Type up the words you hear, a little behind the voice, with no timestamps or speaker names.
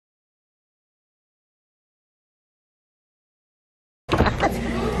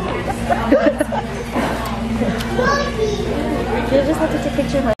a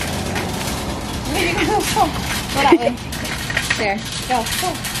picture of go that way. There. Go.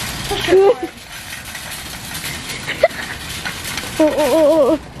 Push your car.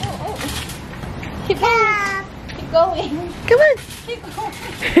 Oh. Keep going. Keep going. Come on. Keep going.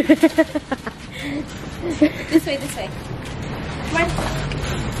 This way. Come on.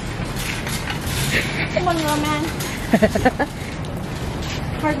 Come on, Roman.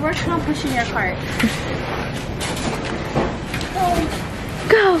 Hard work, not pushing your cart.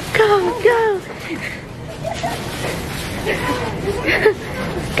 Go. Go.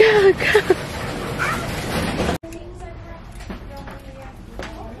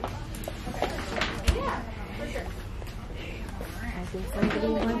 I think somebody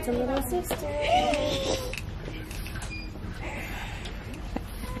wants a little sister.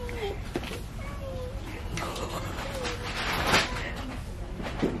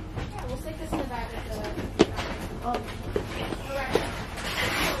 We'll stick this in the back of the... Oh.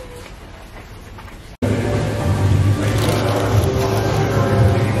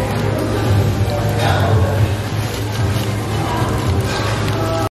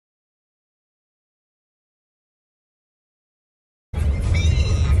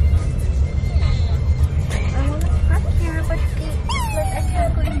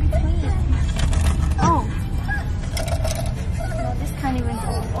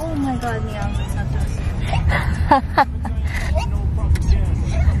 Oh my god, Neon, it's not this.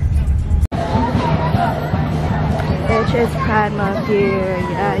 Which is Prima here,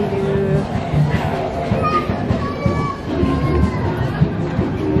 yeah, you.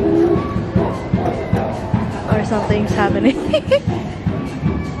 Or something's happening.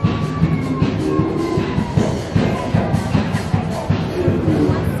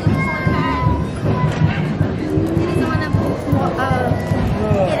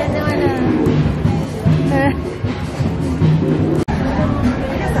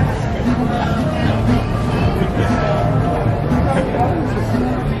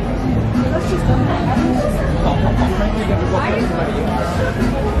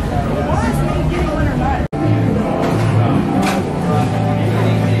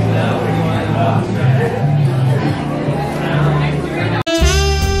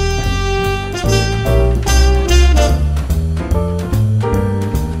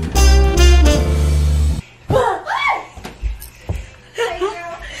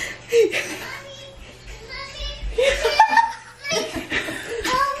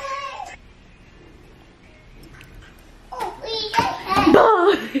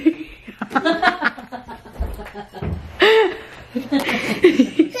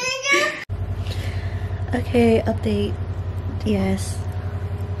 Okay, update. Yes.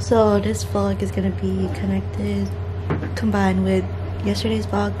 So this vlog is gonna be combined with yesterday's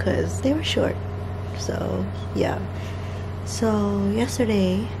vlog because they were short. So yeah. So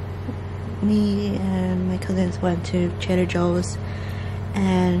yesterday, me and my cousins went to Trader Joe's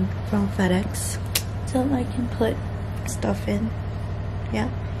and from FedEx, so I can put stuff in. Yeah.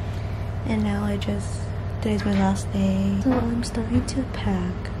 And now today's my last day, so I'm starting to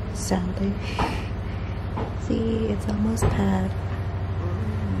pack. Sadly. See, it's almost packed.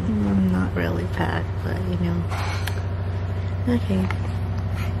 Not really packed, but you know. Okay,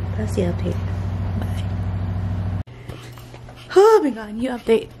 that's the update. Bye. Oh my god, new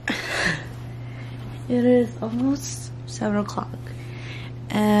update. It is almost 7 o'clock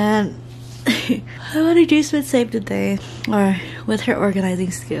and I want to do some save today, or with her organizing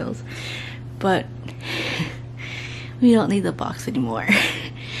skills, but we don't need the box anymore.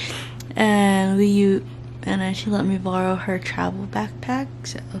 And then she let me borrow her travel backpack,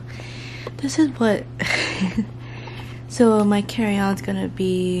 so this is what so my carry-on is gonna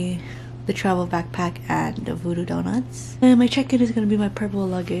be the travel backpack and the voodoo donuts, and my check-in is gonna be my purple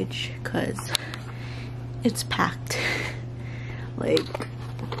luggage because it's packed. Like,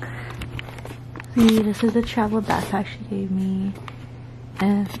 see, this is the travel backpack she gave me,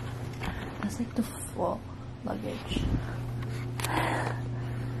 and that's like the full luggage.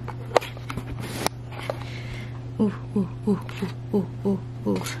 Ooh.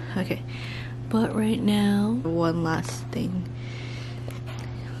 Okay, but right now, one last thing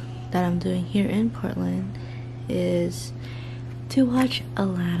that I'm doing here in Portland is to watch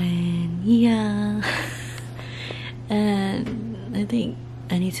Aladdin. Yeah. And I think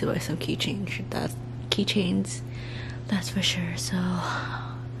I need to buy some keychains. That's for sure. So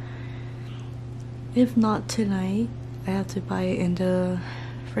if not tonight, I have to buy it in the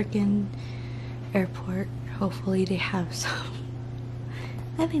freaking airport. Hopefully they have some.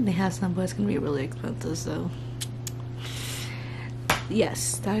 I think they have some, but it's gonna be really expensive, so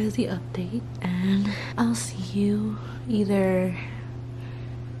yes, that is the update, and I'll see you either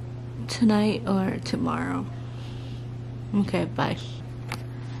tonight or tomorrow. Okay, bye.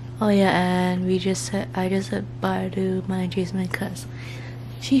 Oh yeah, and I just said bye to my Jasmine because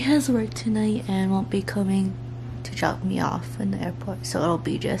she has work tonight and won't be coming to drop me off in the airport, so it'll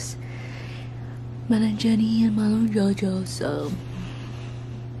be just Mel and Jenny and Milo and Jojo. So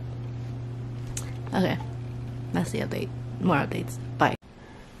okay, that's the update. More updates. Bye.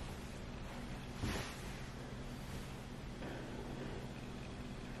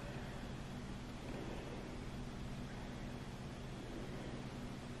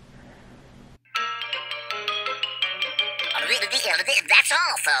 That's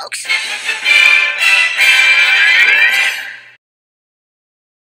all, folks.